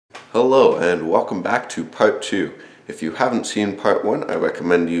Hello and welcome back to part 2. If you haven't seen part 1, I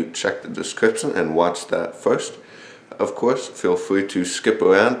recommend you check the description and watch that first. Of course, feel free to skip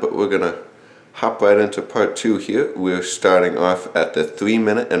around, but we're going to hop right into part 2 here. We're starting off at the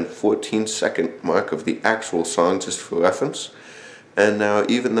 3-minute and 14-second mark of the actual song, just for reference. And now,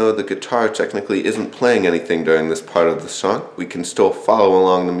 even though the guitar technically isn't playing anything during this part of the song, we can still follow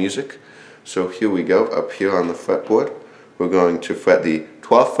along the music. So here we go, up here on the fretboard. We're going to fret the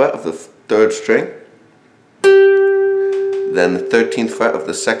 12th fret of the 3rd string, then the 13th fret of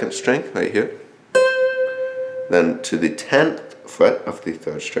the 2nd string, right here, then to the 10th fret of the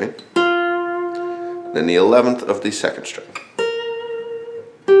 3rd string, then the 11th of the 2nd string.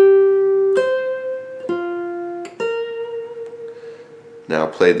 Now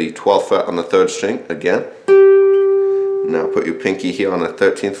play the 12th fret on the 3rd string again. Now put your pinky here on the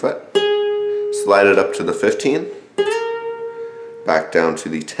 13th fret, slide it up to the 15, back down to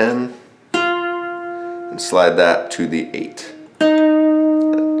the 10, and slide that to the 8.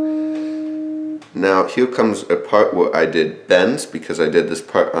 Now here comes a part where I did bends, because I did this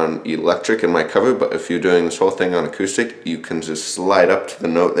part on electric in my cover, but if you're doing this whole thing on acoustic, you can just slide up to the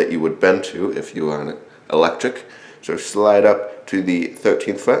note that you would bend to if you were on electric. So slide up to the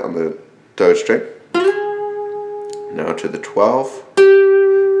 13th fret on the 3rd string, now to the 12,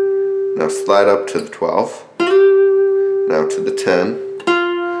 now slide up to the 12, now to the 10,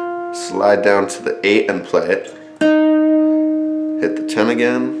 slide down to the 8 and play it, hit the 10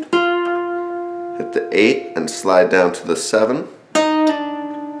 again, hit the 8 and slide down to the 7.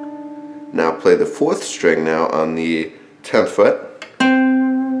 Now play the 4th string now on the 10th fret.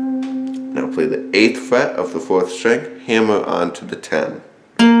 Now play the 8th fret of the 4th string, hammer onto the 10.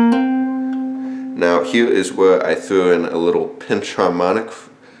 Now here is where I threw in a little pinch harmonic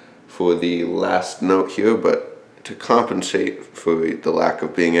for the last note here, but to compensate for the lack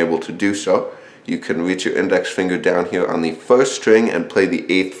of being able to do so, you can reach your index finger down here on the 1st string and play the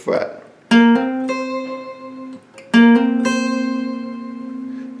 8th fret.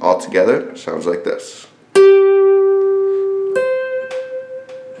 All together, sounds like this.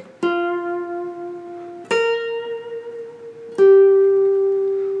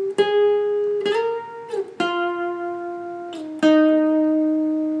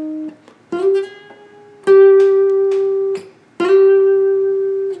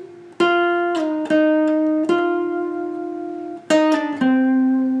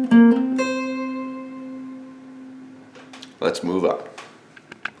 Let's move on.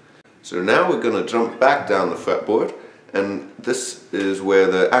 So now we're going to jump back down the fretboard, and this is where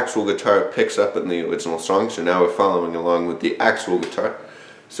the actual guitar picks up in the original song. So now we're following along with the actual guitar.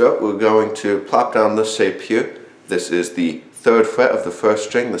 So we're going to plop down this shape here. This is the 3rd fret of the 1st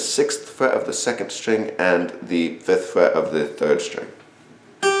string, the 6th fret of the 2nd string, and the 5th fret of the 3rd string.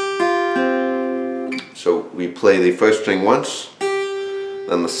 So we play the 1st string once,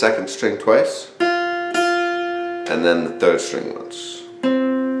 then the 2nd string twice, and then the 3rd string once.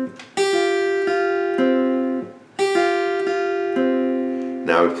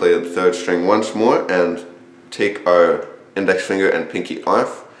 Now we play the 3rd string once more and take our index finger and pinky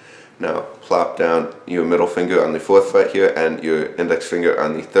off. Now plop down your middle finger on the 4th fret here and your index finger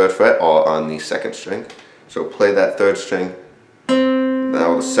on the 3rd fret, all on the 2nd string. So play that 3rd string,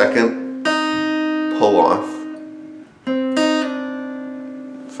 now the 2nd, pull off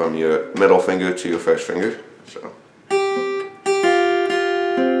from your middle finger to your 1st finger. So.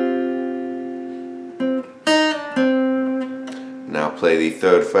 Now play the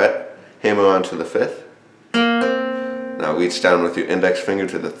 3rd fret, hammer onto the 5th. Now reach down with your index finger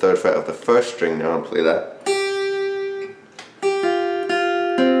to the 3rd fret of the 1st string now and play that.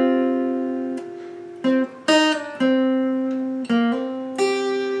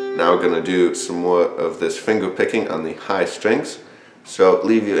 Now we're going to do some more of this finger picking on the high strings. So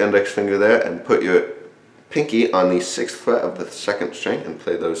leave your index finger there and put your pinky on the 6th fret of the 2nd string and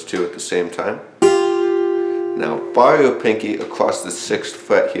play those two at the same time. Now bar your pinky across the 6th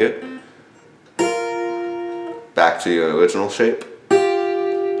fret here, back to your original shape.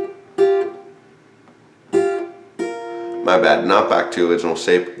 My bad, not back to your original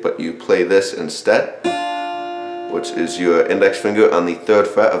shape, but you play this instead, which is your index finger on the 3rd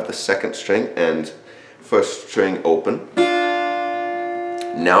fret of the 2nd string and 1st string open.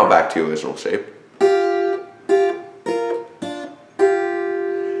 Now back to your original shape.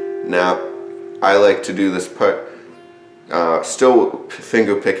 Now I like to do this part still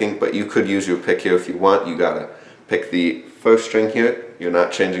finger picking, but you could use your pick here if you want. You gotta pick the 1st string here. You're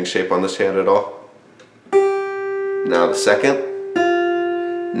not changing shape on this hand at all. Now the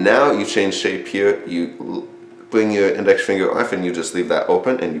 2nd. Now you change shape here. You bring your index finger off and you just leave that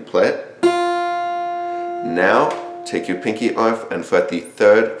open and you play it. Now take your pinky off and fret the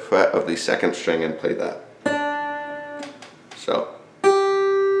 3rd fret of the 2nd string and play that. So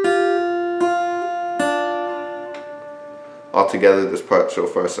altogether this part so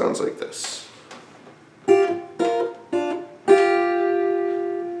far sounds like this.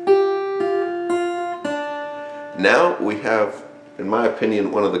 Now we have, in my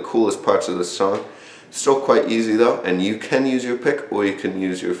opinion, one of the coolest parts of this song. Still quite easy though, and you can use your pick or you can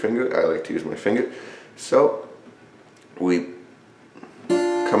use your finger. I like to use my finger. So we,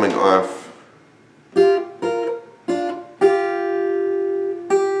 coming off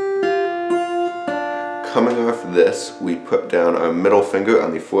this, we put down our middle finger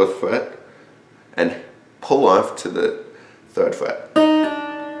on the 4th fret and pull off to the 3rd fret.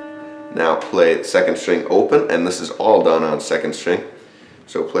 Now play 2nd string open, and this is all done on 2nd string.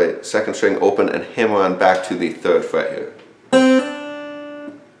 So play 2nd string open and hammer on back to the 3rd fret here.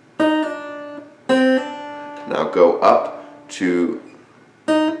 Now go up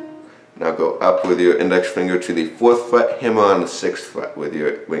with your index finger to the 4th fret, hammer on the 6th fret with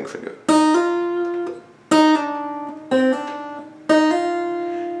your ring finger.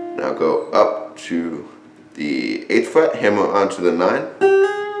 Now go up to the 8th fret, hammer onto the 9.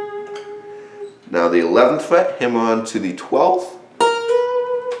 Now the 11th fret, hammer on to the 12th.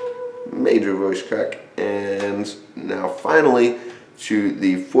 Major voice crack. And now finally to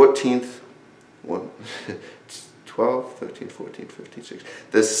the 14th, 12, 13, 14, 15, 16.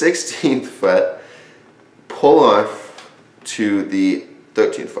 The 16th fret, pull off to the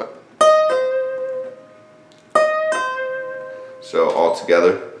 13th fret. So all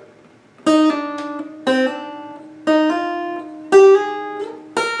together.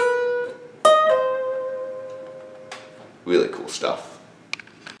 Really cool stuff.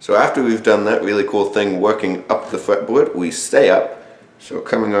 So after we've done that really cool thing working up the fretboard, we stay up. So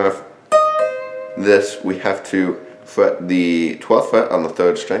coming off this, we have to fret the 12th fret on the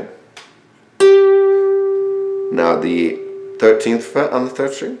 3rd string. Now the 13th fret on the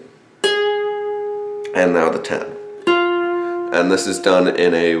 3rd string. And now the 10. And this is done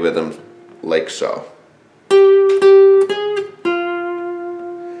in a rhythm like so.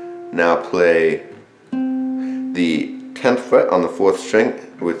 Now play the 10th fret on the 4th string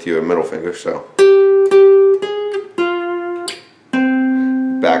with your middle finger, so.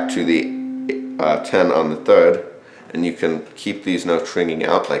 Back to the 10 on the 3rd, and you can keep these notes ringing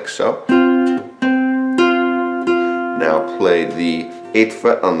out like so. Now play the 8th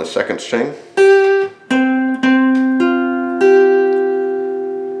fret on the 2nd string.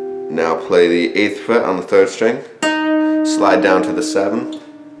 Now play the 8th fret on the 3rd string. Slide down to the 7.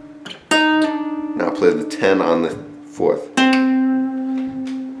 Now play the 10 on the 4th.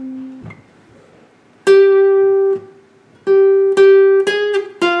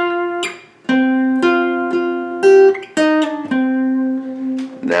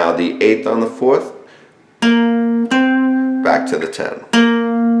 Now the 8th on the 4th, back to the 10.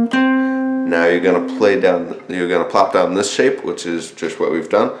 Now you're going to plop down this shape, which is just what we've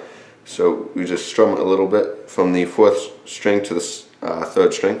done. So we just strum a little bit from the 4th string to the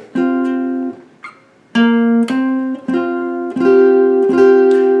 3rd string.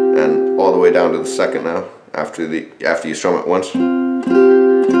 And all the way down to the 2nd now, after you strum it once.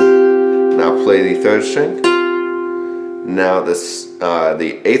 Now play the 3rd string. Now this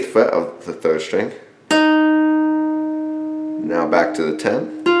the 8th fret of the 3rd string. Now back to the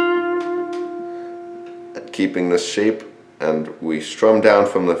 10. And keeping this shape, and we strum down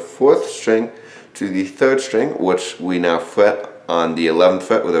from the 4th string to the 3rd string, which we now fret on the 11th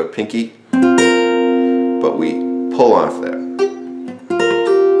fret with our pinky, but we pull off there.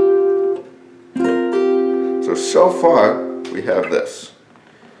 So far we have this.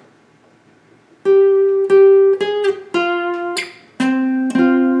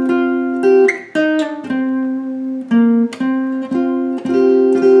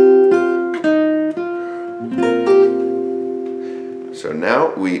 So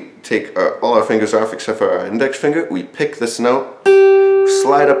now we take all our fingers off except for our index finger. We pick this note,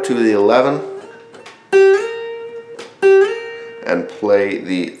 slide up to the 11, and play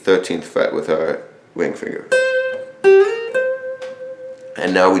the 13th fret with our ring finger.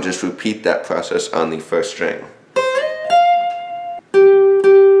 And now we just repeat that process on the 1st string.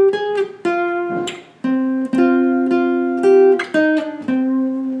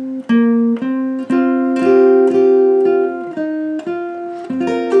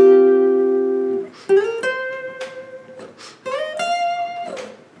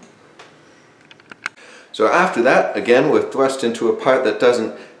 So after that, again, we're thrust into a part that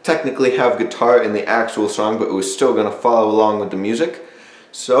doesn't technically have guitar in the actual song, but we're still going to follow along with the music.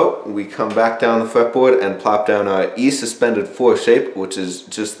 So we come back down the fretboard and plop down our E suspended 4 shape, which is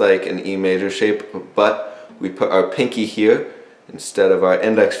just like an E major shape, but we put our pinky here instead of our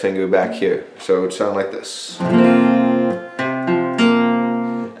index finger back here. So it would sound like this.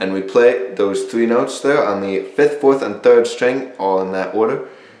 And we play those 3 notes there on the 5th, 4th, and 3rd string, all in that order.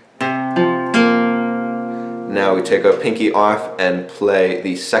 Now we take our pinky off and play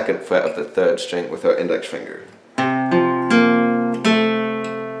the 2nd fret of the 3rd string with our index finger.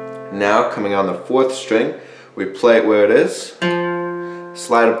 Now, coming on the 4th string, we play it where it is,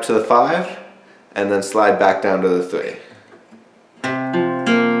 slide up to the 5, and then slide back down to the 3.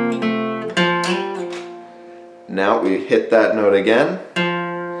 Now we hit that note again,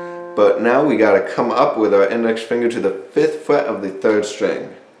 but now we gotta come up with our index finger to the 5th fret of the 3rd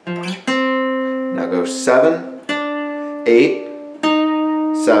string. Now go 7, 8,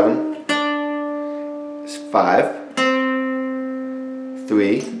 7, 5,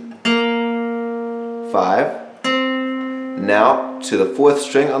 3, 5. Now to the 4th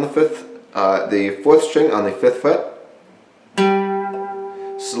string on the 5th, the 4th string on the 5th fret.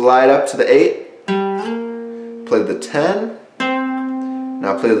 Slide up to the 8. Play the 10.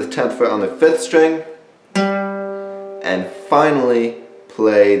 Now play the 10th fret on the 5th string. And finally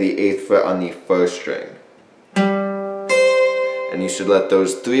play the 8th fret on the 1st string. And you should let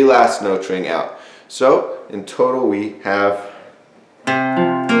those 3 last notes ring out. So in total we have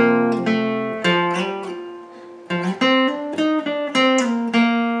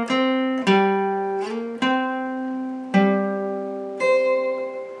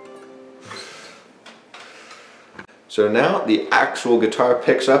So now the actual guitar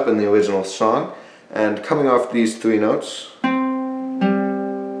picks up in the original song, and coming off these 3 notes,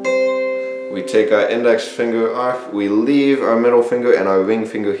 we take our index finger off, we leave our middle finger and our ring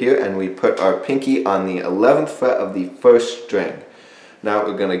finger here, and we put our pinky on the 11th fret of the 1st string. Now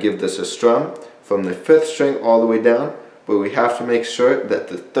we're going to give this a strum from the 5th string all the way down, but we have to make sure that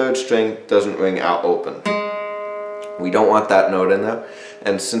the 3rd string doesn't ring out open. We don't want that note in there,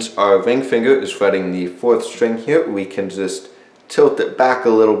 and since our ring finger is fretting the 4th string here, we can just tilt it back a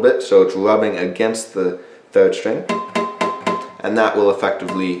little bit so it's rubbing against the 3rd string, and that will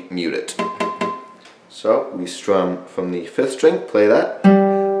effectively mute it. So we strum from the 5th string, play that,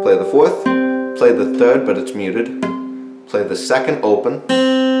 play the 4th, play the 3rd but it's muted, play the 2nd open,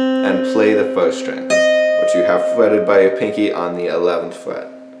 and play the 1st string, which you have fretted by your pinky on the 11th fret.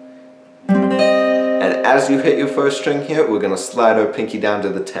 And as you hit your 1st string here, we're going to slide our pinky down to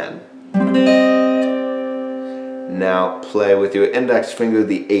the 10. Now play with your index finger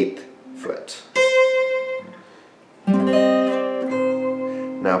the 8th fret.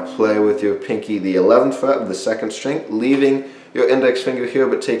 Now play with your pinky the 11th fret of the 2nd string, leaving your index finger here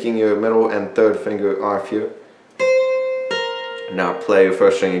but taking your middle and 3rd finger off here. Now play your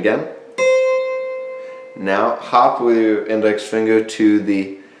 1st string again. Now hop with your index finger to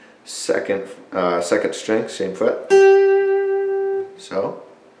the second string, same fret. So.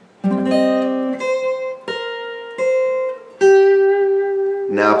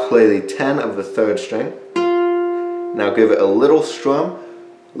 Now play the 10 of the 3rd string. Now give it a little strum,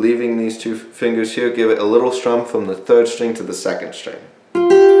 leaving these 2 fingers here, give it a little strum from the 3rd string to the 2nd string.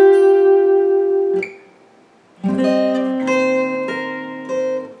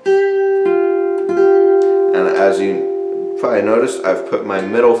 And as you probably noticed, I've put my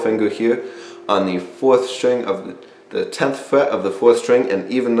middle finger here on the 4th string of the 10th fret of the 4th string, and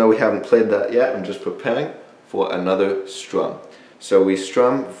even though we haven't played that yet, I'm just preparing for another strum. So we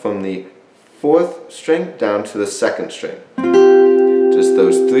strum from the 4th string down to the 2nd string. Just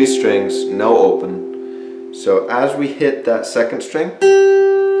those 3 strings, no open. So as we hit that 2nd string,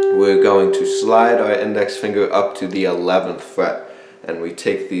 we're going to slide our index finger up to the 11th fret, and we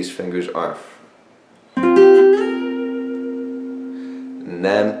take these fingers off. And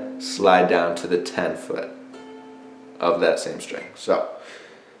then slide down to the 10th fret of that same string. So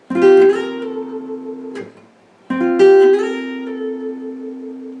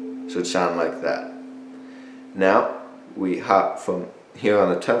should sound like that. Now we hop from here on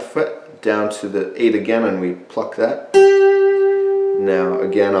the 10th fret down to the 8 again, and we pluck that. Now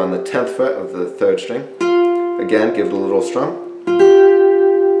again on the 10th fret of the 3rd string, again give it a little strum.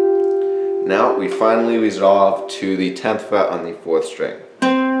 Now we finally resolve to the 10th fret on the 4th string.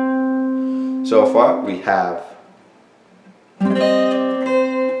 So far we have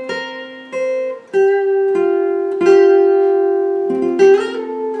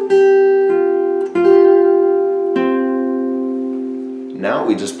now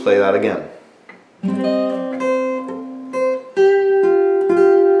we just play that again.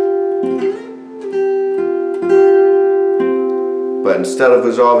 instead of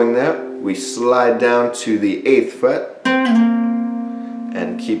resolving there, we slide down to the 8th fret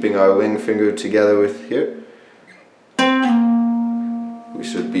and keeping our ring finger together with here. We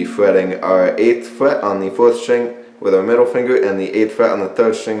should be fretting our 8th fret on the 4th string with our middle finger and the 8th fret on the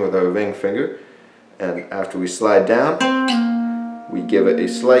 3rd string with our ring finger. And after we slide down, we give it a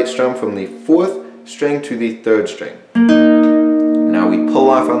slight strum from the 4th string to the 3rd string. Now we pull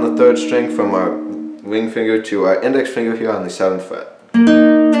off on the 3rd string from our ring finger to our index finger here on the 7th fret.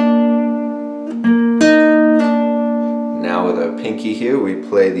 Now with our pinky here, we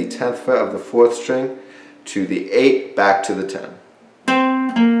play the 10th fret of the 4th string to the 8, back to the 10.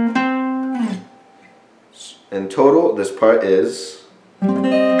 In total, this part is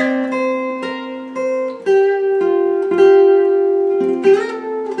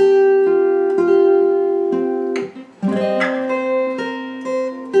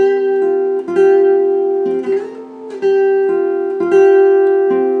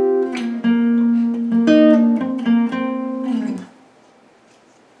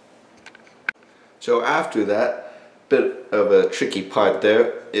So after that bit of a tricky part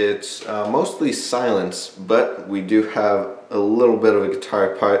there, it's mostly silence, but we do have a little bit of a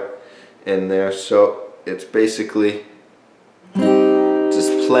guitar part in there, so it's basically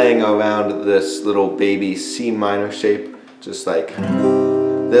just playing around this little baby C minor shape, just like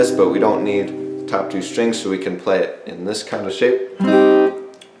this, but we don't need the top 2 strings, so we can play it in this kind of shape.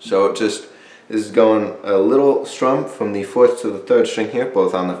 So it just is going a little strum from the 4th to the 3rd string here,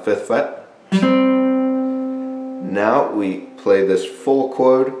 both on the 5th fret. Now we play this full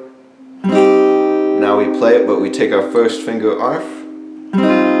chord. Now we play it, but we take our 1st finger off,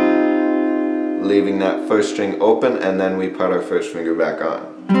 leaving that 1st string open, and then we put our 1st finger back on.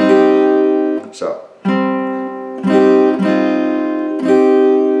 So.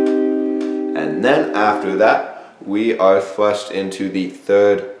 And then after that, we are thrust into the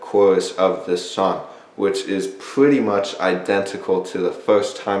 3rd chorus of this song, which is pretty much identical to the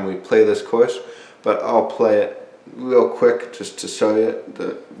first time we play this chorus, but I'll play it real quick just to show you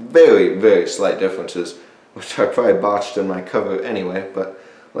the very, very slight differences, which I probably botched in my cover anyway, but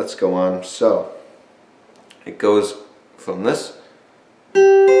let's go on. So it goes from this .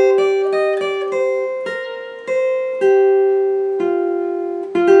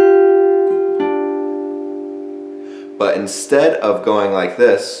 But instead of going like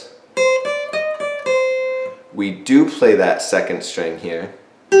this, we do play that 2nd string here,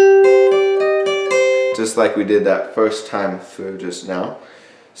 just like we did that first time through just now.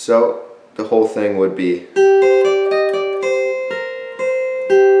 So the whole thing would be .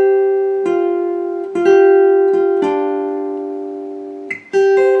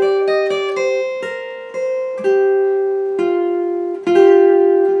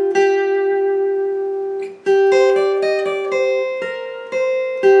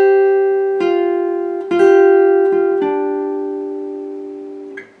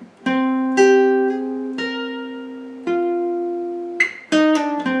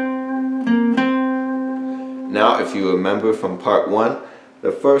 Now, if you remember from part 1,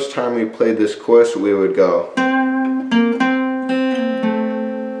 the first time we played this chorus, we would go.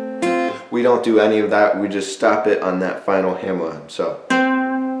 We don't do any of that, we just stop it on that final hammer-on. So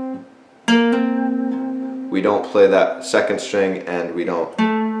we don't play that 2nd string, and we don't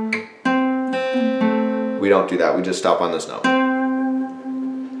do that, we just stop on this note.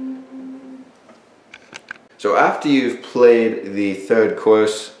 So after you've played the 3rd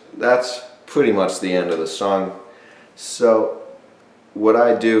chorus, that's pretty much the end of the song. So what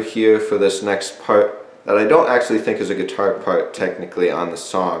I do here for this next part, that I don't actually think is a guitar part technically on the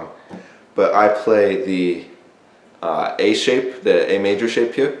song, but I play the A shape, the A major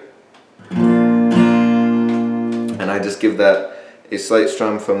shape here, and I just give that a slight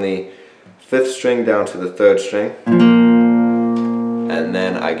strum from the 5th string down to the 3rd string, and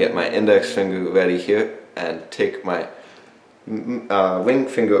then I get my index finger ready here and take my ring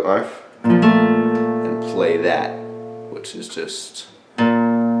finger off and play that, which is just,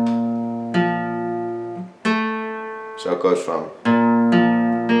 so it goes from,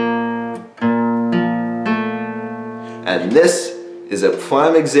 and this is a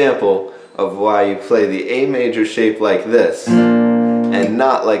prime example of why you play the A major shape like this and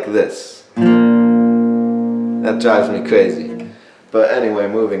not like this. That drives me crazy. But anyway,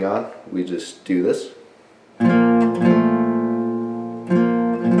 moving on, we just do this.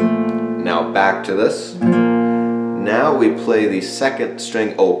 Now back to this. Now we play the 2nd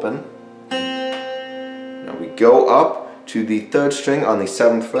string open. Now we go up to the 3rd string on the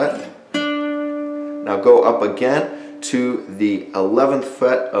 7th fret. Now go up again to the 11th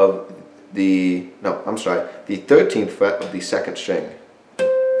fret of the, the 13th fret of the 2nd string.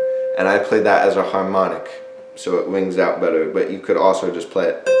 and I played that as a harmonic, so it rings out better, but you could also just play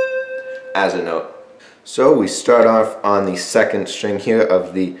it as a note. So we start off on the second string here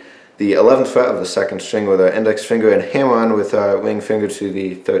of the 11th fret of the second string with our index finger, and hammer on with our ring finger to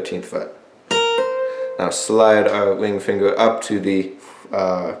the 13th fret. Now slide our ring finger up to the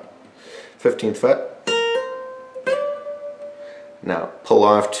 15th fret. Now pull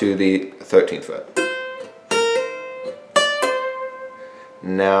off to the 13th fret.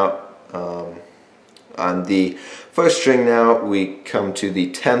 Now on the first string now we come to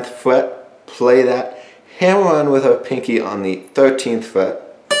the 10th fret, play that, hammer on with our pinky on the 13th fret,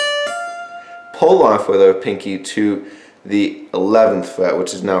 pull off with our pinky to the 11th fret,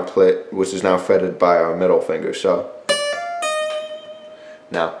 which is now fretted by our middle finger. So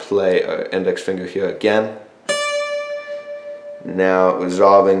now play our index finger here again. Now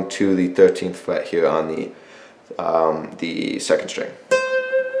resolving to the 13th fret here on the second string.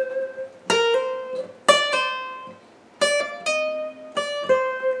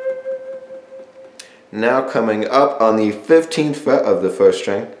 Now coming up on the 15th fret of the first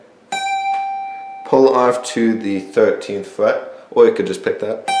string, pull off to the 13th fret, or you could just pick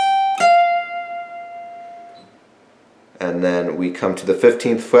that. And then we come to the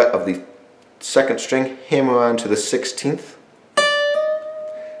 15th fret of the second string, hammer on to the 16th.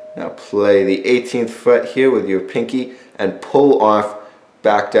 Now play the 18th fret here with your pinky and pull off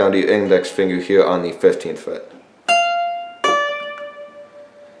back down to your index finger here on the 15th fret.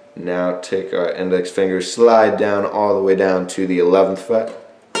 Now take our index finger, slide down all the way down to the 11th fret,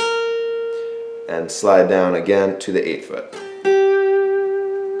 and slide down again to the 8th fret.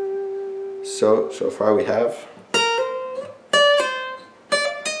 So far we have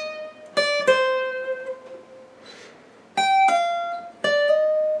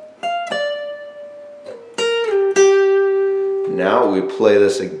now we play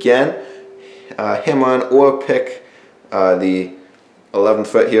this again, hammer on or pick the 11th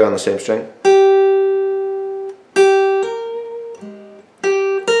fret here on the same string.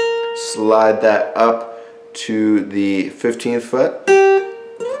 Slide that up to the 15th fret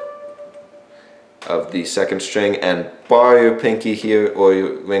of the second string and bar your pinky here, or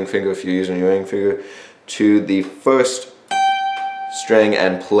your ring finger if you're using your ring finger, to the first string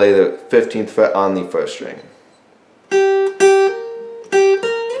and play the 15th fret on the first string.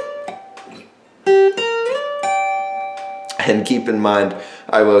 And keep in mind,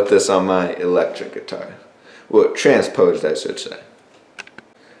 I wrote this on my electric guitar. Well, transposed, I should say.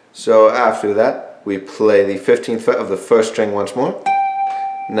 So after that, we play the 15th fret of the first string once more.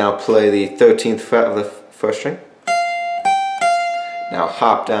 Now play the 13th fret of the first string. Now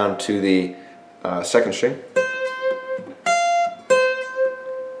hop down to the second string.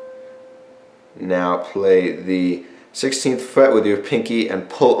 Now play the 16th fret with your pinky and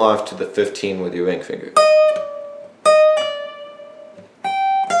pull off to the 15 with your ring finger.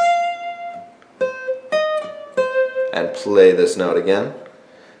 And play this note again.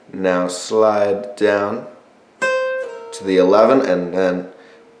 Now slide down to the 11 and then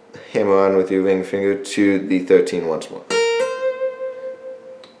hammer on with your ring finger to the 13 once more.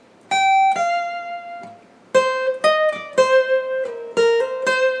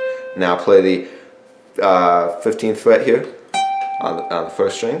 Now play the 15th fret here on the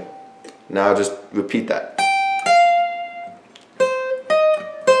first string. Now just repeat that.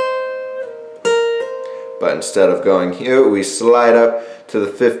 But instead of going here, we slide up to the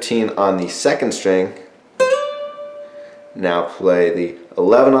 15 on the second string. Now play the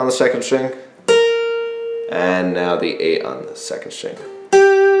 11 on the second string, and now the 8 on the second string.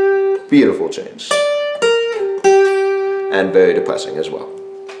 Beautiful change. And very depressing as well.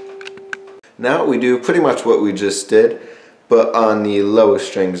 Now we do pretty much what we just did, but on the lower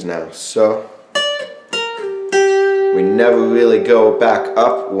strings now. So we never really go back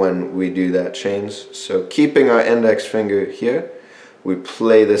up when we do that change. So keeping our index finger here, we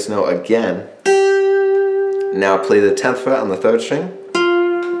play this note again. Now play the 10th fret on the third string.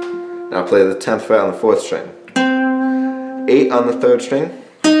 Now play the 10th fret on the fourth string. 8 on the third string,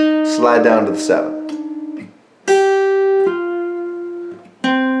 slide down to the 7.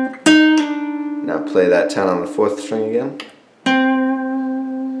 Now play that 10 on the fourth string again.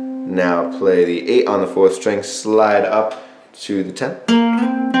 Now play the 8 on the fourth string, slide up to the 10.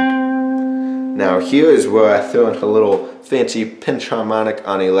 Now here is where I throw in a little fancy pinch harmonic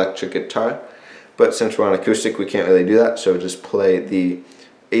on electric guitar, but since we're on acoustic we can't really do that, so just play the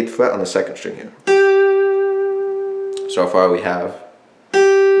 8th fret on the second string here. So far we have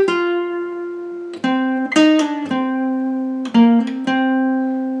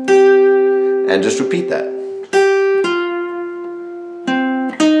and just repeat that.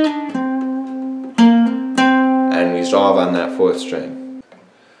 resolve on that 4th string.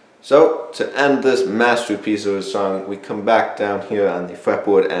 So, to end this masterpiece of a song, we come back down here on the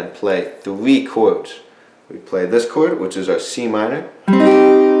fretboard and play 3 chords. We play this chord, which is our C minor.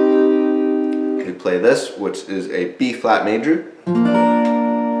 We play this, which is a B flat major.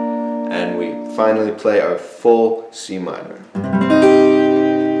 And we finally play our full C minor.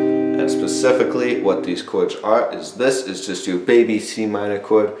 And specifically what these chords are is this is just your baby C minor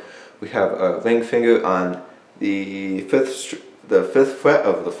chord. We have our ring finger on the 5th fret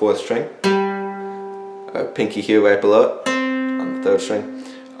of the 4th string. Our pinky here right below it on the 3rd string.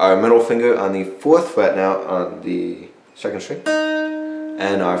 Our middle finger on the 4th fret now on the 2nd string.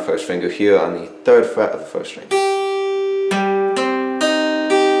 And our 1st finger here on the 3rd fret of the 1st string.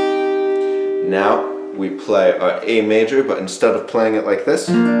 Now we play our A major, but instead of playing it like this,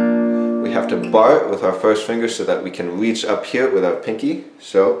 we have to bar it with our 1st finger so that we can reach up here with our pinky.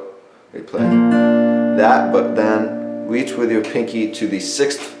 So we play that, but then reach with your pinky to the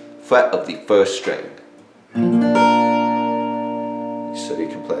 6th fret of the 1st string. So you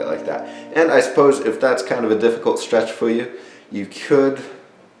can play it like that. And I suppose if that's kind of a difficult stretch for you, you could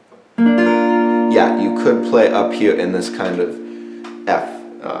play up here in this kind of F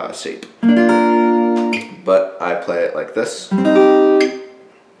shape. But I play it like this.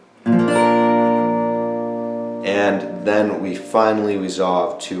 And then we finally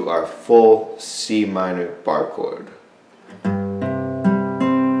resolve to our full C minor bar chord.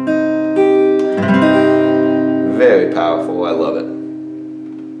 Very powerful, I love it.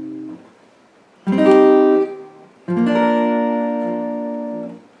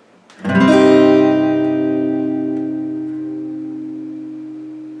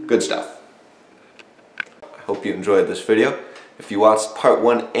 Good stuff. I hope you enjoyed this video. If you watched part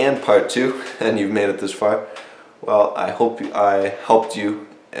 1 and part 2 and you've made it this far, well, I hope I helped you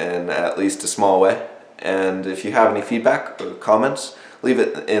in at least a small way. And if you have any feedback or comments, leave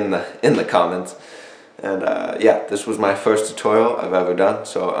it in the comments. And yeah, this was my first tutorial I've ever done,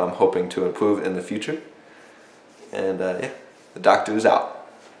 so I'm hoping to improve in the future. And yeah, the doctor is out.